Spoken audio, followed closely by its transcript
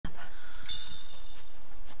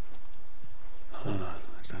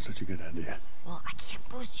not such a good idea. Well, I can't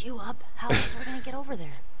boost you up. How else are we gonna get over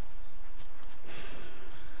there?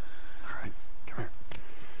 All right, come here.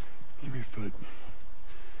 Give me your foot.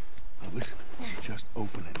 Now listen, just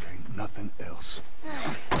open it. There ain't nothing else.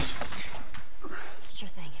 Sure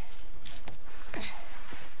thing.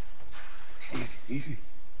 Easy, easy.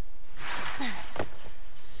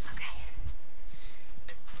 Okay.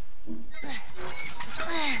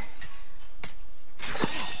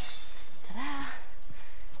 Ta-da!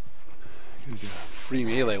 Good job. Free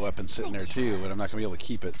melee weapon sitting there too, but I'm not gonna be able to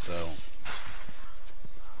keep it, so.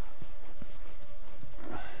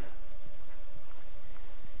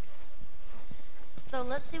 So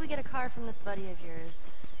let's say we get a car from this buddy of yours.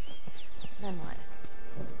 Then what?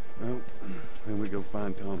 Well, then we go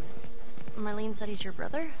find Tommy. Marlene said he's your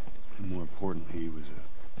brother? And more importantly, he was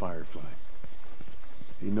a firefly.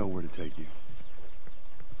 He'd know where to take you.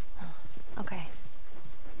 Okay.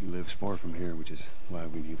 He lives far from here, which is why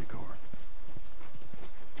we need the car.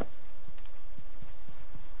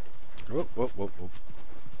 Whoop, whoop, whoop, whoop.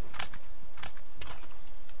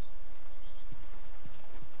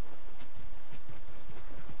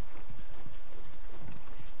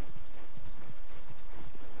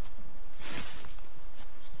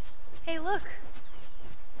 Hey, look!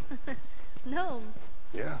 Gnomes.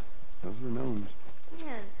 Yeah, those were gnomes.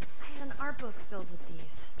 Man, I had an art book filled with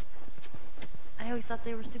these. I always thought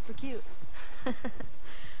they were super cute.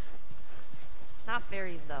 Not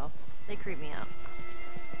fairies, though. They creep me out.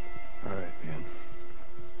 All right, man.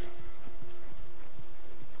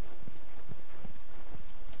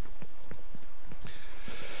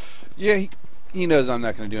 Yeah, he knows I'm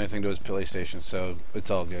not going to do anything to his PlayStation, so it's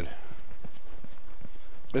all good.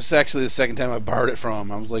 This is actually the second time I borrowed it from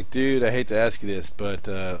him. I was like, dude, I hate to ask you this, but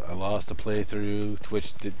I lost a playthrough.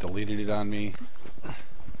 Twitch deleted it on me.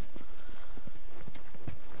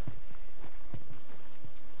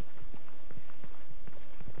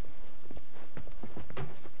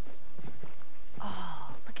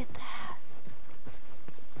 Oh, look at that.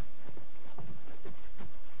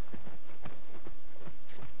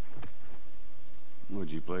 Would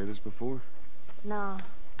you play this before? No.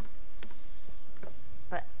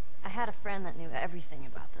 But I had a friend that knew everything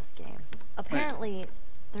about this game. Apparently,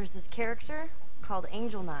 there's this character called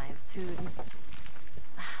Angel Knives who'd...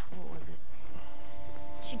 What was it?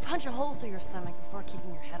 She'd punch a hole through your stomach before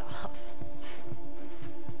keeping your head off.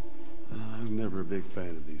 I was never a big fan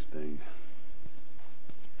of these things.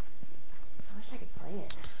 I wish I could play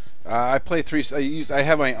it. I play I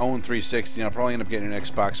have my own 360. I'll probably end up getting an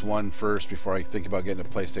Xbox One first before I think about getting a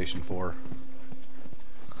PlayStation 4.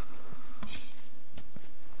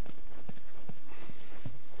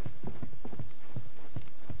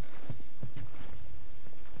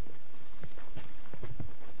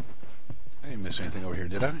 I didn't miss anything over here,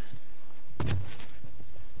 did I?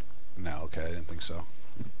 No, okay, I didn't think so.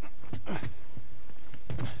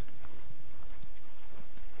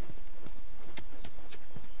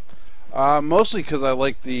 Mostly because I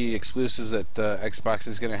like the exclusives that Xbox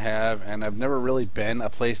is going to have, and I've never really been a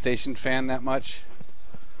PlayStation fan that much.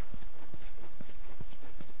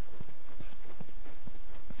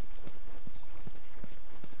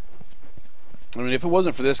 I mean, if it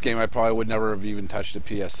wasn't for this game, I probably would never have even touched a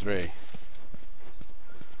PS3.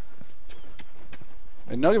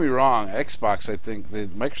 And don't get me wrong, Xbox, I think,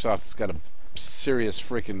 Microsoft has got a serious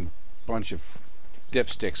freaking bunch of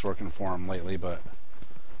dipsticks working for them lately, but...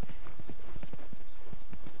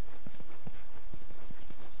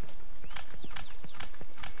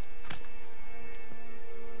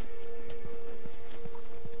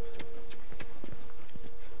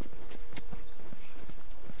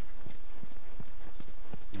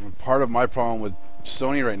 part of my problem with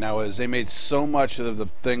Sony right now is they made so much of the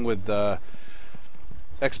thing with the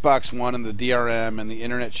Xbox One and the DRM and the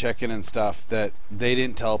internet check-in and stuff that they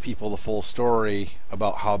didn't tell people the full story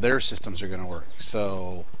about how their systems are going to work.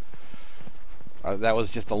 So that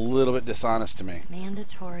was just a little bit dishonest to me.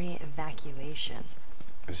 Mandatory evacuation.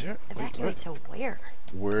 Is there? Evacuate to where?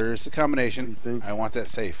 Where's the combination? I want that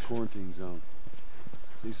safe. Quarantine zone.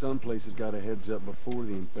 See, some places got a heads up before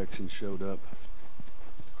the infection showed up.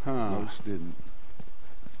 Huh. Most didn't.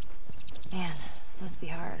 Man, must be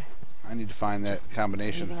hard. I need to find that Just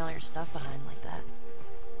combination. leaving all your stuff behind like that.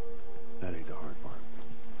 That ain't the hard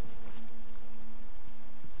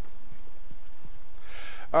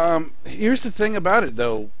part. Here's the thing about it,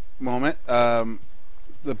 though. The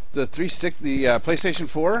PlayStation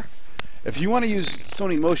 4. If you want to use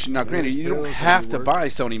Sony Motion, now granted, you don't have to buy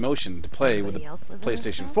Sony Motion to play with the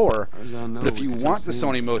PlayStation 4, but if you want the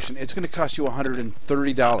Sony Motion, it's going to cost you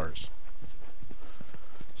 $130.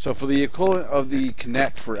 So for the equivalent of the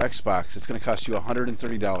Kinect for Xbox, it's going to cost you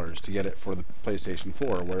 $130 to get it for the PlayStation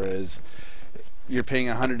 4, whereas you're paying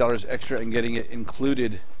 $100 extra and getting it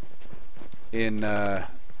included in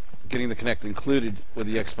getting the Kinect included with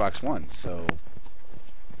the Xbox One. So,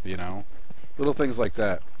 you know, little things like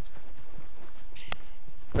that.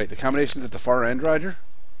 Wait, the combination's at the far end, Roger?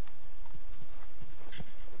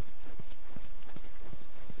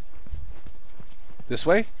 This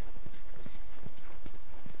way?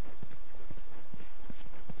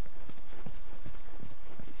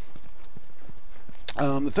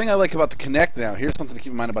 The thing I like about the Kinect now, here's something to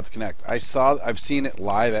keep in mind about the Kinect. I've seen it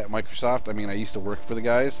live at Microsoft. I mean, I used to work for the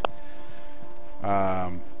guys.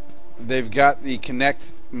 They've got the Kinect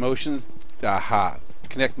motion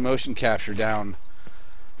capture down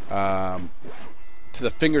to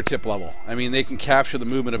the fingertip level. I mean, they can capture the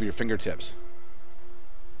movement of your fingertips.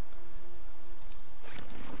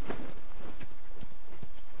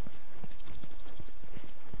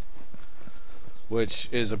 Which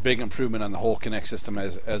is a big improvement on the whole Kinect system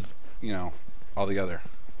as you know, altogether.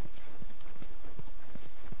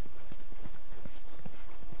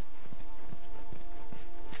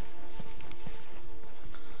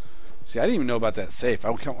 See, I didn't even know about that safe. I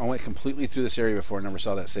went completely through this area before. I never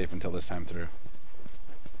saw that safe until this time through.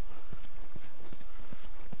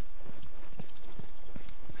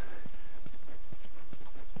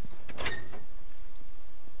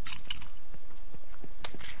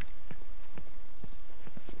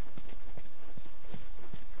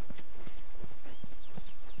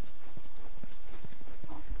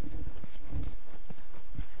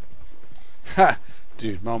 Ha,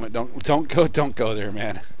 dude, moment. Don't go there,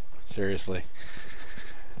 man. Seriously,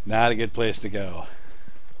 not a good place to go.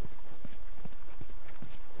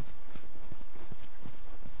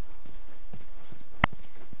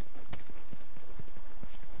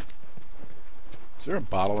 Is there a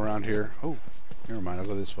bottle around here? Oh, never mind. I'll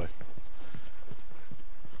go this way.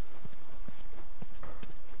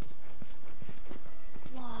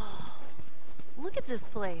 Whoa. Look at this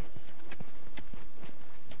place.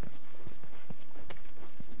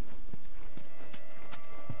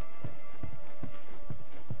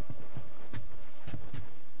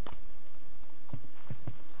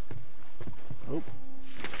 Oh,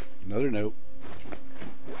 another note.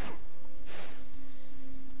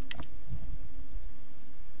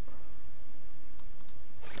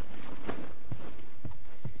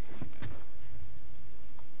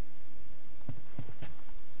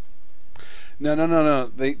 No.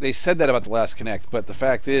 They said that about the last Kinect, but the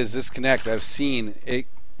fact is, this Kinect I've seen, it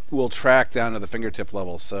will track down to the fingertip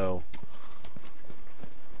level, so...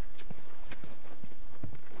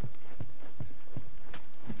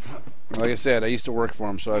 Like I said, I used to work for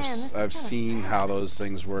them, so Man, I've seen how those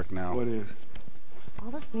things work now. What is?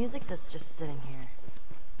 All this music that's just sitting here.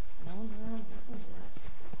 No one's around listening to it.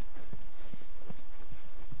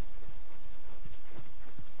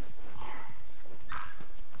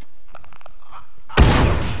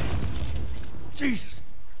 Jesus!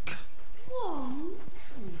 Whoa!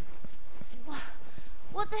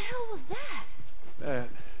 What the hell was that? That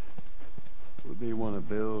would be one of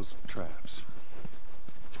Bill's traps.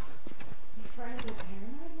 Incredible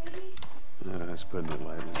paranoid, maybe? That's putting it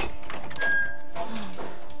lightly.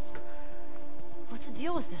 What's the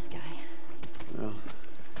deal with this guy? Well,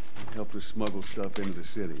 he helped us smuggle stuff into the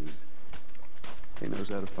cities. He knows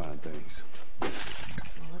how to find things. Well,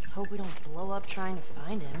 let's hope we don't blow up trying to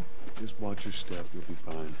find him. Just watch your step, you'll be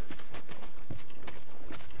fine.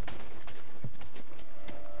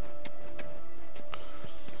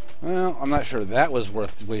 Well, I'm not sure that was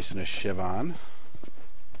worth wasting a shiv on.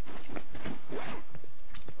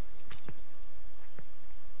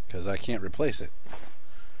 Because I can't replace it.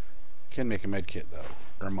 Can make a med kit though,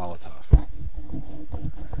 or a Molotov.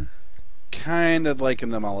 Kind of liking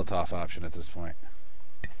the Molotov option at this point.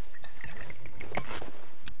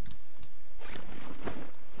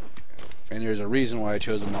 And there's a reason why I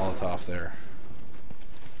chose a Molotov there.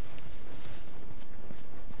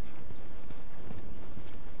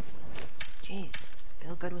 Jeez,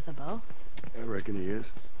 Bill good with a bow? I reckon he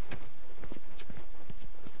is.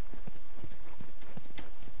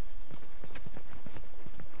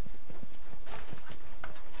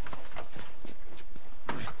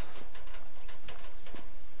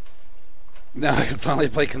 Now I can finally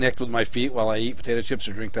play Kinect with my feet while I eat potato chips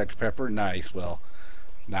or drink Dr. Pepper. Nice, well,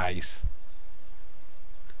 nice.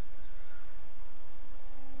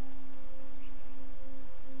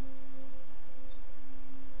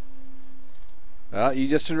 You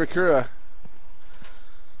just did Rakura.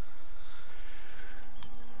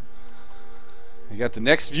 You got the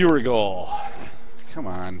next viewer goal. Come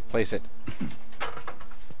on, place it.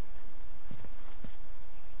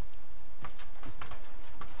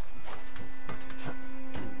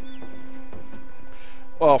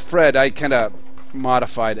 Well, Fred, I kind of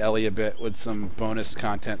modified Ellie a bit with some bonus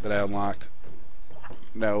content that I unlocked.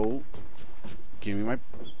 No. Give me my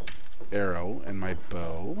arrow and my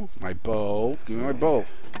bow. My bow. Give me my bow.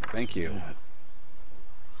 Thank you.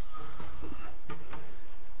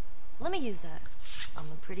 Let me use that. I'm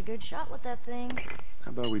a pretty good shot with that thing.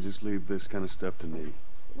 How about we just leave this kind of stuff to me?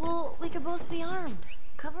 Well, we could both be armed.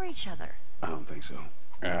 Cover each other. I don't think so.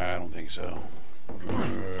 I don't think so.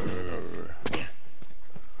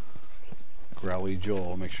 Growly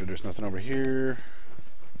Joel. Make sure there's nothing over here.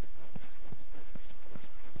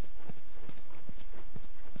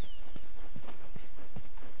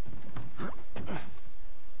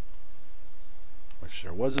 Which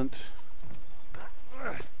there wasn't.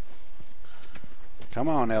 Come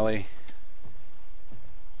on, Ellie.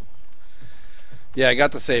 Yeah, I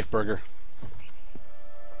got the safe burger.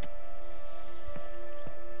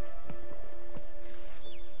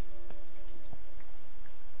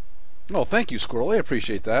 Oh, thank you, Squirrel. I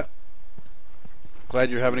appreciate that. Glad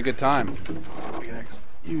you're having a good time. Can I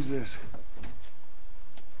use this?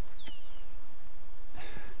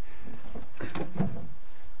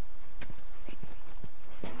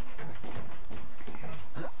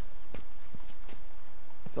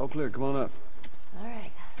 It's all clear. Come on up. All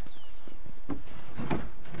right.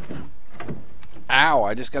 Ow,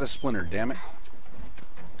 I just got a splinter, damn it.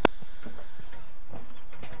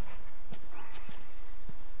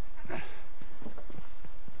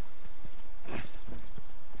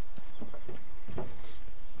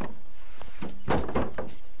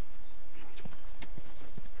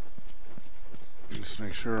 Just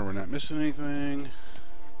make sure we're not missing anything.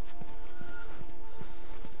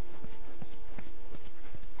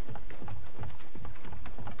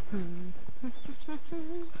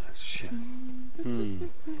 Shit.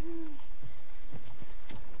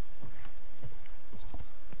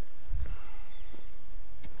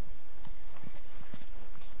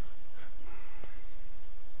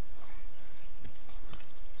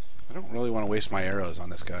 I don't really want to waste my arrows on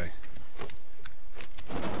this guy.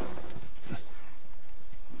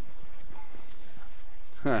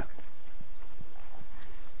 Huh.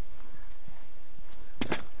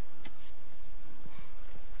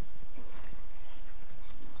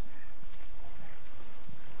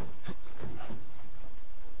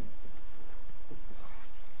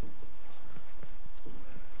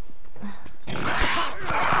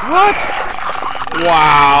 What?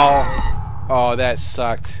 Wow. Oh, that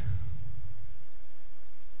sucked.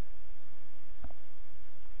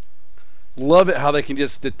 Love it how they can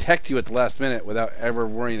just detect you at the last minute without ever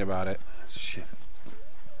worrying about it. Shit.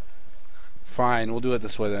 Fine, we'll do it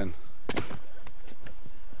this way then.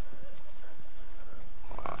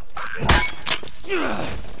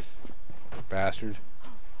 Bastard.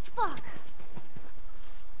 Fuck.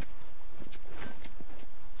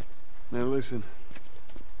 Now listen.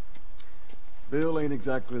 Bill ain't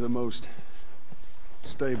exactly the most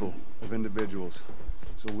stable of individuals.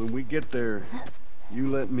 So when we get there, you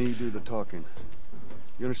let me do the talking.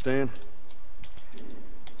 You understand?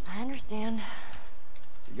 I understand.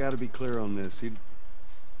 You gotta be clear on this. You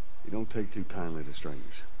don't take too kindly to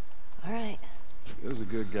strangers. All right. Bill's a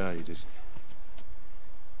good guy. You just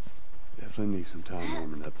definitely need some time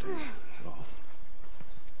warming up to you. That's all.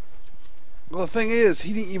 Well, the thing is,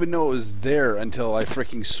 he didn't even know it was there until I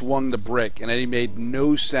freaking swung the brick, and he made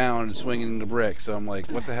no sound swinging the brick. So I'm like,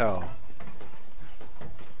 what the hell?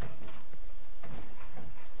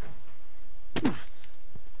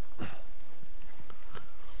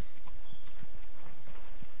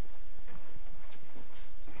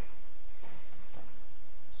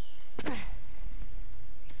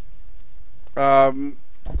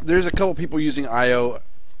 There's a couple people using IO,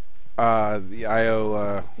 the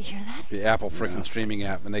IO, You hear that? the Apple freaking streaming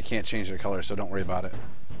app, and they can't change their color, so don't worry about it.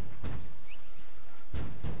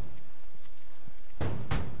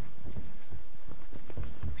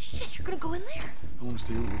 Shit, you're gonna go in there? I want to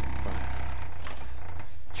see what we can find.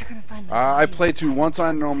 You're gonna find the I body. played through once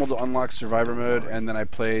on normal to unlock survivor mode, and then I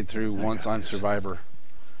played through once on survivor.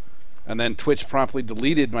 And then Twitch promptly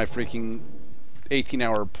deleted my freaking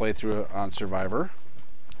 18-hour playthrough on survivor,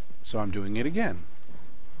 so I'm doing it again.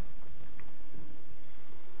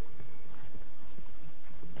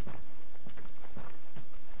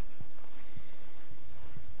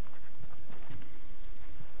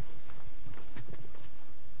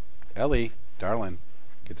 Ellie, darling,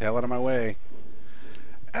 get the hell out of my way.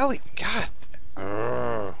 Ellie, God.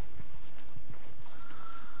 Ugh.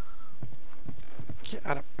 Get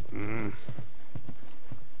out of...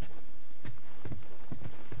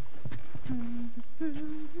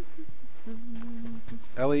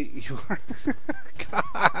 Ellie, you are...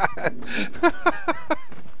 God.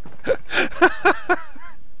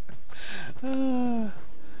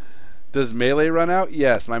 Does melee run out?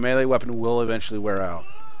 Yes, my melee weapon will eventually wear out.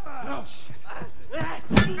 Oh, shit.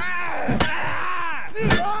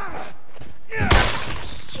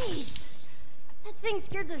 Jeez. That thing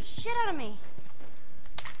scared the shit out of me.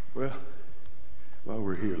 Well, while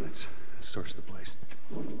we're here, let's search the place.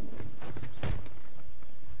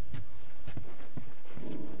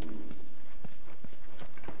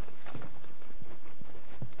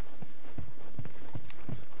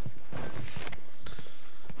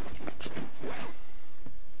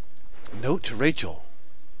 Note to Rachel.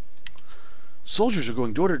 Soldiers are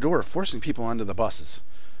going door to door, forcing people onto the buses.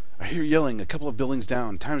 I hear yelling a couple of buildings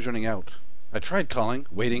down. Time's running out. I tried calling,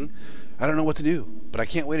 waiting. I don't know what to do, but I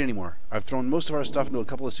can't wait anymore. I've thrown most of our stuff into a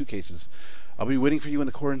couple of suitcases. I'll be waiting for you in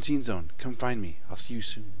the quarantine zone. Come find me. I'll see you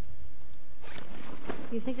soon.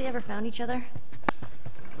 You think they ever found each other?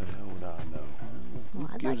 The hell would I know? Well,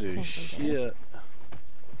 I'd like Gives to a think they did. shit.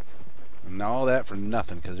 And all that for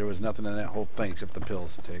nothing, because there was nothing in that whole thing except the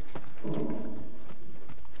pills to take.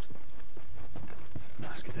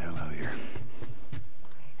 Let's get the hell out of here.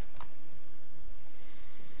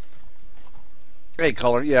 Hey,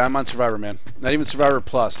 caller. Yeah, I'm on Survivor, man. Not even Survivor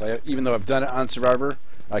Plus. Even though I've done it on Survivor,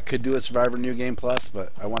 I could do a Survivor New Game Plus,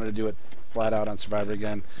 but I wanted to do it flat out on Survivor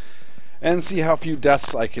again and see how few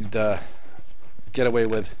deaths I could get away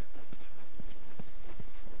with.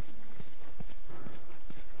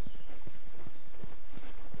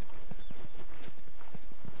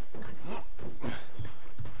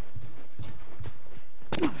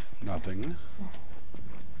 Nothing.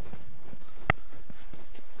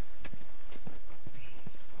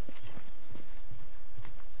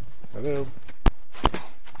 Hello.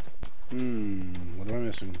 What am I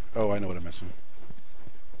missing? Oh, I know what I'm missing.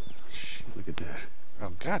 Shh, look at that.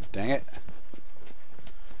 Oh, god dang it.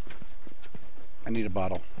 I need a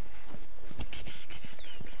bottle.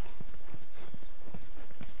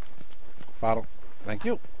 Bottle. Thank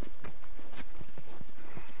you.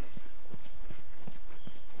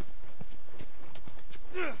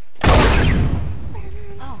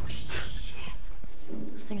 Oh, shit.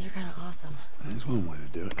 Those things are kind of awesome. That's one way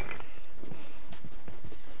to do it.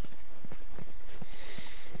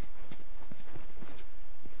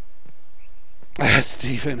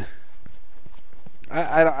 Stephen.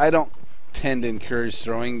 I don't tend to encourage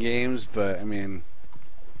throwing games, but I mean,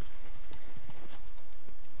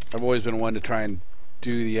 I've always been one to try and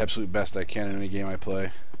do the absolute best I can in any game I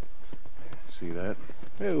play. See that?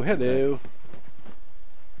 Oh, hello.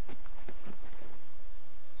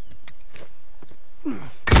 Come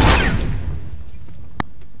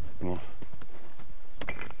on.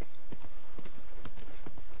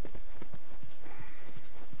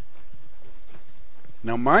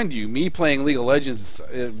 Now, mind you, me playing League of Legends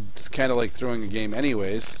is kind of like throwing a game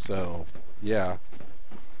anyways, so, yeah.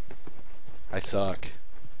 I suck.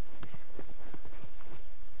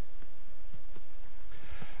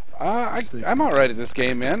 I'm alright at this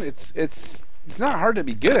game, man. It's not hard to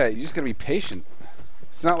be good at. You just gotta be patient.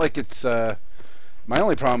 It's not like it's, my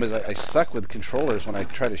only problem is I suck with controllers when I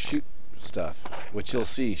try to shoot stuff, which you'll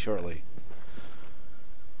see shortly.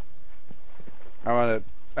 I'm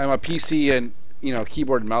a PC and, you know,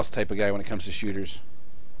 keyboard and mouse type of guy when it comes to shooters. Is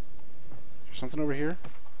there something over here?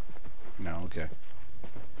 No, okay.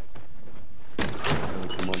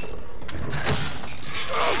 Come on.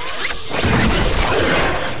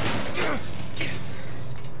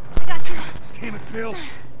 I got you. Damn it, Bill.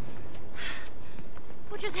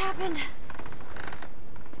 What just happened?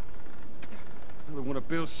 Another one of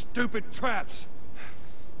Bill's stupid traps.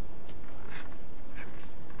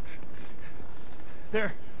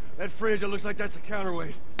 There. That fridge, it looks like that's a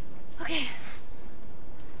counterweight. Okay.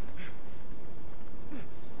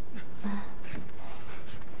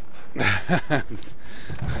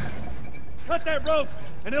 Cut that rope,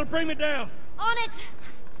 and it'll bring me down. On it.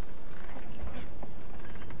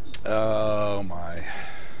 Oh my.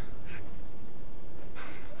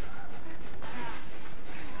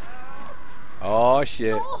 Oh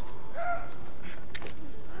shit. Oh.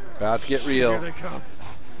 About to get Here real. they come.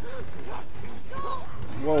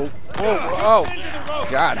 Whoa, whoa, oh!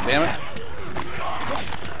 God damn it.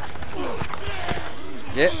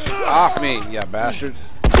 Get off me, you bastard.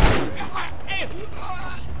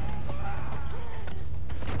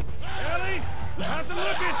 Ellie, how's it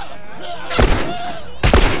looking?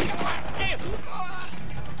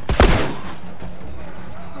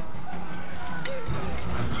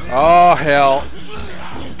 Oh, hell.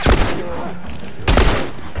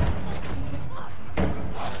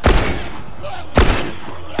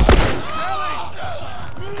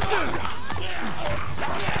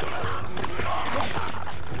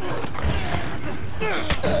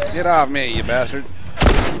 Get off me, you bastard.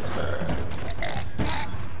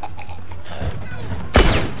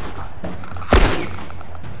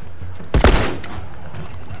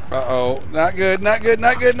 Not good, not good,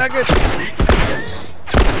 not good, not good.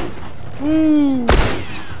 Woo! Good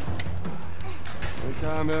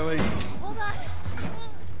time, Ellie. Hold on.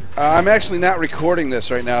 I'm actually not recording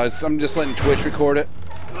this right now. I'm just letting Twitch record it.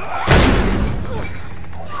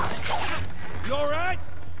 You all right?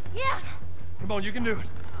 Yeah. Come on, you can do it.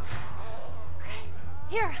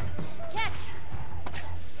 Here. Catch.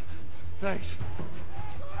 Thanks.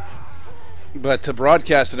 But to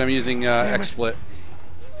broadcast it, I'm using XSplit.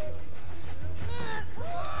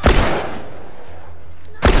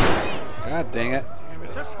 God dang it. Damn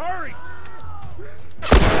it, just hurry!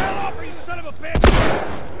 Hell off, you son of a bitch!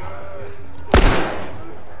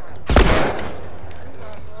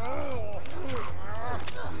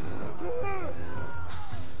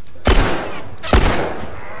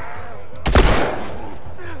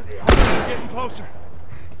 Getting closer.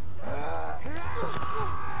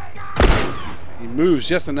 He moves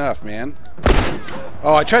just enough, man.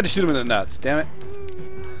 Oh, I tried to shoot him in the nuts. Damn it.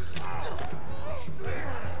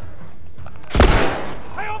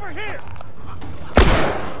 Hey, over here!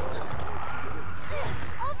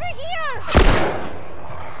 Over here.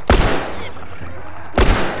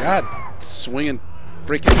 God, swinging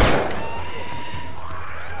freaking.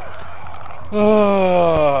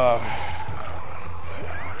 Oh.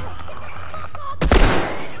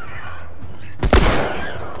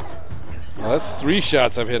 Well, that's 3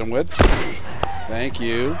 shots I've hit him with. Thank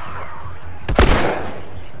you.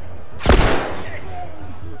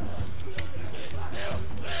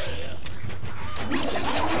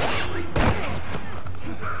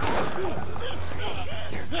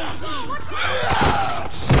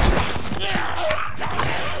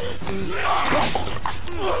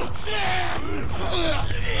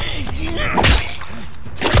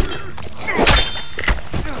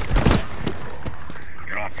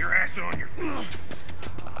 Get off your ass on your feet.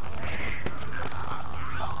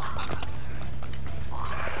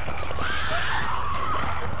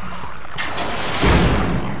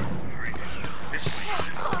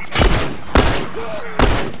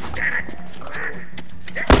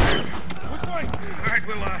 Which way? All right,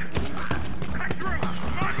 we'll cut through.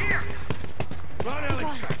 Not here. Run, Ellie.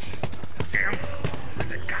 Damn.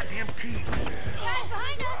 The goddamn key. Guys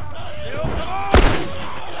behind us. Bill, come on!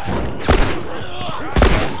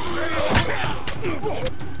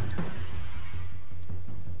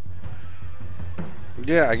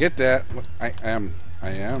 Yeah, I get that. I am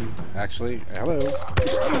actually. Hello.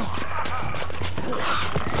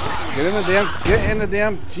 Get in the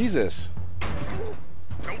damn, Jesus.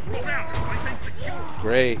 Don't roll down. I think secure.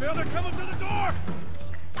 Great. Bill, they're coming to the door.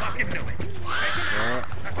 Fucking do it. Yeah.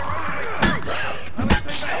 That's our only way through. Let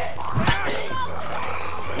me take that.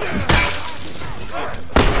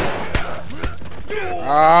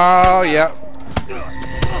 Oh, yeah.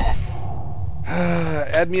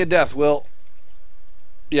 Add me a death, Will.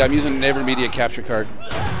 Yeah, I'm using Naver Media capture card.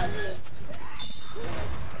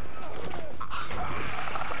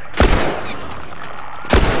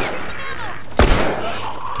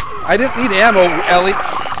 I didn't need ammo, Ellie.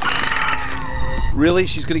 Really?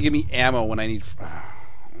 She's gonna give me ammo when I need.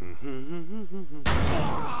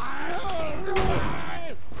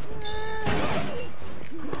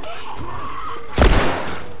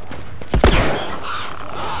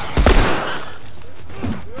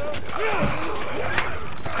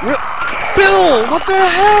 Bill, what the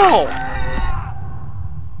hell?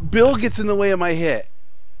 Bill gets in the way of my hit.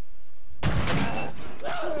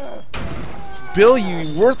 Bill,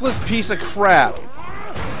 you worthless piece of crap.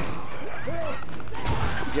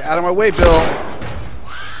 Get out of my way, Bill.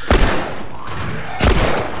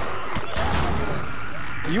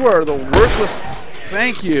 You are the worthless.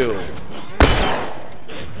 Thank you.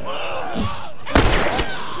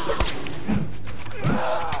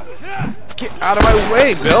 Get out of my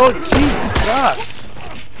way, Bill. Jesus.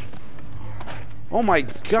 Oh my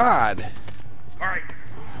God. All right.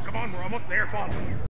 Come on, we're almost there. Follow me.